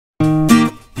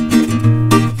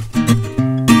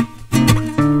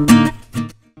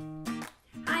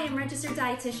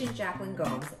dietitian Jacqueline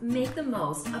Gomes, make the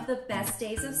most of the best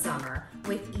days of summer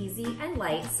with easy and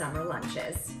light summer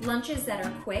lunches. Lunches that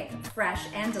are quick, fresh,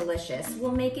 and delicious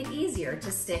will make it easier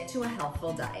to stick to a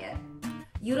healthful diet.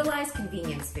 Utilize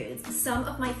convenience foods. Some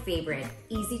of my favorite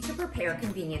easy-to-prepare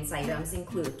convenience items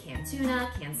include canned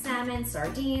tuna, canned salmon,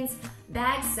 sardines,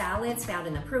 bagged salads found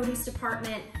in the produce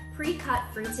department, pre-cut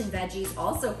fruits and veggies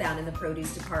also found in the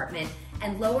produce department,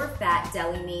 and lower-fat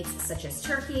deli meats such as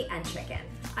turkey and chicken.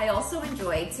 I also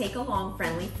enjoy take-along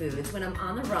friendly foods when I'm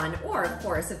on the run or, of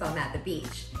course, if I'm at the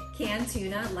beach. Canned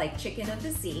tuna, like chicken of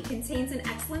the sea, contains an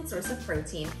excellent source of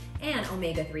protein and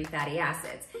omega-3 fatty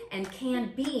acids. And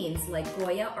canned beans, like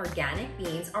Goya Organic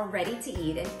beans, are ready to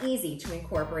eat and easy to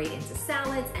incorporate into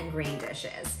salads and grain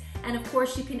dishes. And of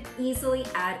course, you can easily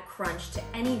add crunch to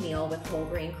any meal with whole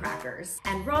grain crackers.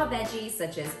 And raw veggies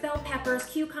such as bell peppers,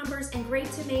 cucumbers, and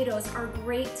grape tomatoes are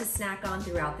great to snack on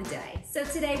throughout the day. So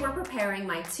today we're preparing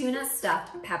my tuna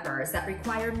stuffed peppers that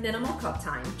require minimal cook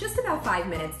time, just about 5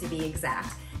 minutes to be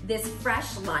exact. This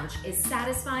fresh lunch is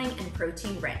satisfying and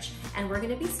protein rich, and we're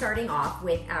gonna be starting off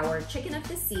with our chicken of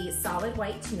the sea solid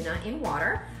white tuna in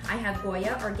water. I have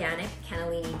Goya Organic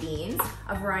cannellini beans,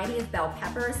 a variety of bell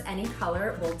peppers, any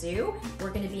color will do. We're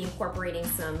gonna be incorporating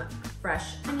some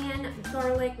fresh onion,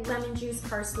 garlic, lemon juice,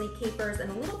 parsley, capers,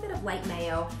 and a little bit of light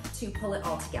mayo to pull it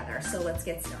all together. So let's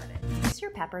get started. Place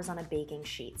your peppers on a baking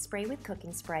sheet, spray with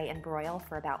cooking spray, and broil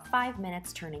for about 5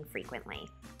 minutes, turning frequently.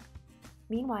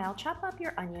 Meanwhile, chop up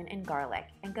your onion and garlic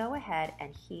and go ahead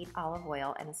and heat olive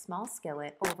oil in a small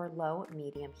skillet over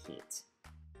low-medium heat.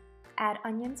 Add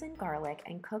onions and garlic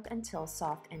and cook until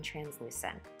soft and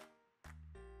translucent.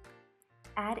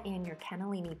 Add in your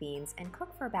cannellini beans and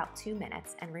cook for about 2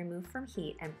 minutes and remove from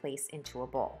heat and place into a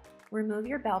bowl. Remove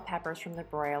your bell peppers from the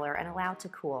broiler and allow to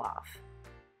cool off.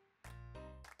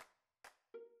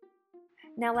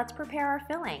 Now let's prepare our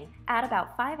filling. Add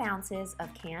about 5 ounces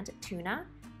of canned tuna,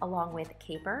 along with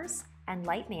capers and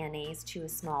light mayonnaise to a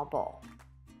small bowl.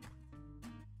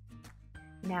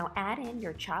 Now add in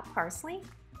your chopped parsley.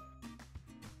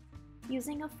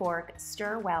 Using a fork,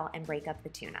 stir well and break up the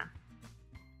tuna.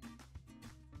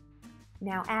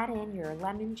 Now add in your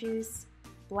lemon juice,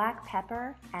 black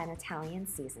pepper, and Italian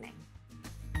seasoning.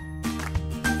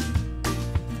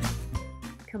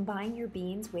 Combine your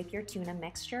beans with your tuna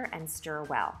mixture and stir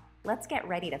well. Let's get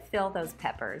ready to fill those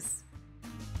peppers.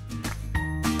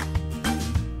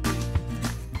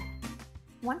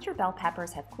 Once your bell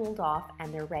peppers have cooled off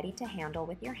and they're ready to handle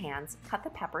with your hands, cut the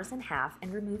peppers in half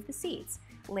and remove the seeds.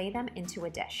 Lay them into a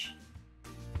dish.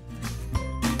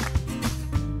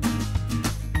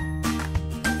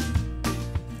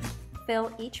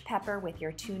 Fill each pepper with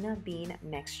your tuna bean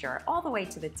mixture all the way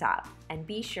to the top, and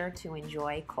be sure to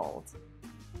enjoy cold.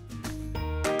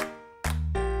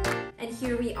 And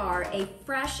here we are, a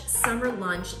fresh summer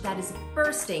lunch that is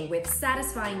bursting with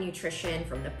satisfying nutrition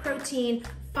from the protein,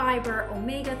 fiber,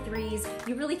 omega-3s.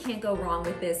 You really can't go wrong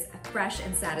with this fresh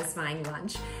and satisfying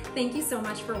lunch. Thank you so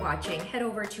much for watching. Head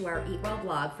over to our Eat Well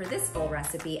blog for this full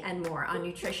recipe and more on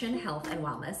nutrition, health, and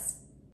wellness.